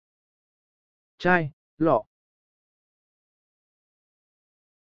chai, lọ.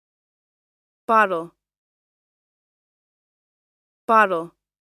 bottle, bottle,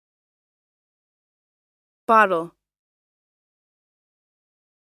 bottle.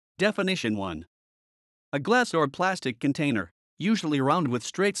 Definition 1. A glass or plastic container, usually round with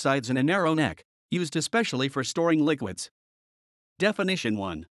straight sides and a narrow neck, used especially for storing liquids. Definition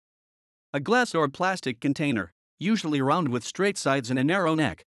 1. A glass or plastic container, usually round with straight sides and a narrow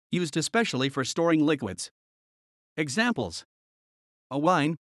neck, used especially for storing liquids. Examples: a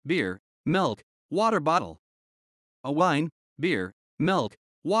wine, beer, milk, water bottle. A wine, beer, milk,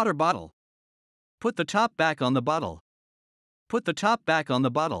 water bottle. Put the top back on the bottle. Put the top back on the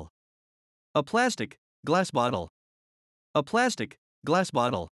bottle. A plastic, glass bottle. A plastic, glass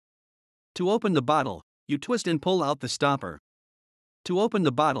bottle. To open the bottle, you twist and pull out the stopper. To open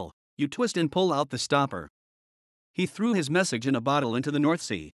the bottle, you twist and pull out the stopper. He threw his message in a bottle into the North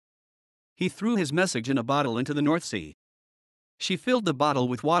Sea. He threw his message in a bottle into the North Sea. She filled the bottle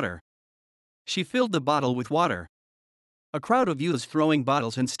with water. She filled the bottle with water. A crowd of youths throwing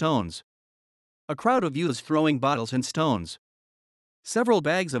bottles and stones. A crowd of youths throwing bottles and stones. Several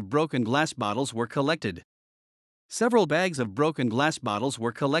bags of broken glass bottles were collected. Several bags of broken glass bottles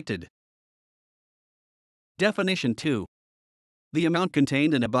were collected. Definition 2. The amount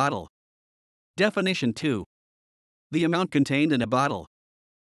contained in a bottle. Definition 2. The amount contained in a bottle.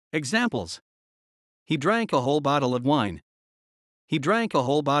 Examples: he drank a whole bottle of wine. He drank a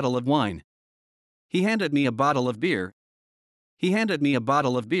whole bottle of wine. He handed me a bottle of beer. He handed me a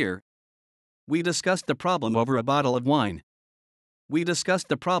bottle of beer. We discussed the problem over a bottle of wine. We discussed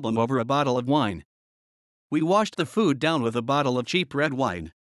the problem over a bottle of wine. We washed the food down with a bottle of cheap red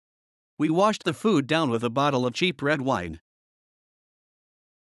wine. We washed the food down with a bottle of cheap red wine.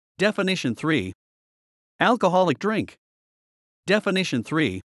 Definition 3. Alcoholic drink. Definition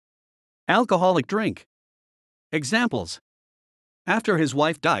 3. Alcoholic drink. Examples: after his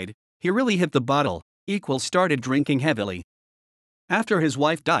wife died, he really hit the bottle, started drinking heavily. After his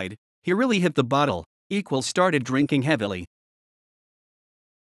wife died, he really hit the bottle, started drinking heavily.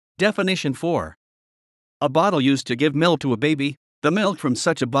 Definition 4. A bottle used to give milk to a baby, the milk from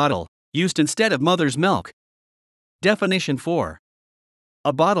such a bottle, used instead of mother's milk. Definition 4.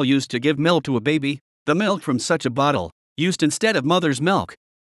 A bottle used to give milk to a baby, the milk from such a bottle, used instead of mother's milk.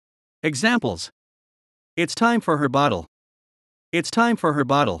 Examples: it's time for her bottle. It's time for her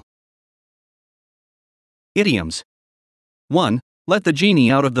bottle. Idioms. 1. Let the genie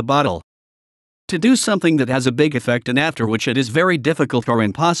out of the bottle. To do something that has a big effect and after which it is very difficult or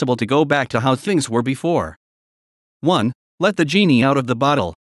impossible to go back to how things were before. 1. Let the genie out of the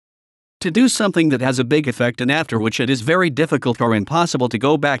bottle. To do something that has a big effect and after which it is very difficult or impossible to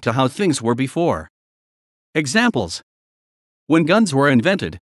go back to how things were before. Examples: when guns were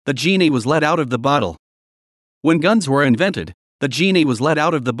invented, the genie was let out of the bottle. When guns were invented, the genie was let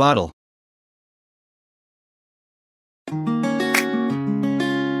out of the bottle.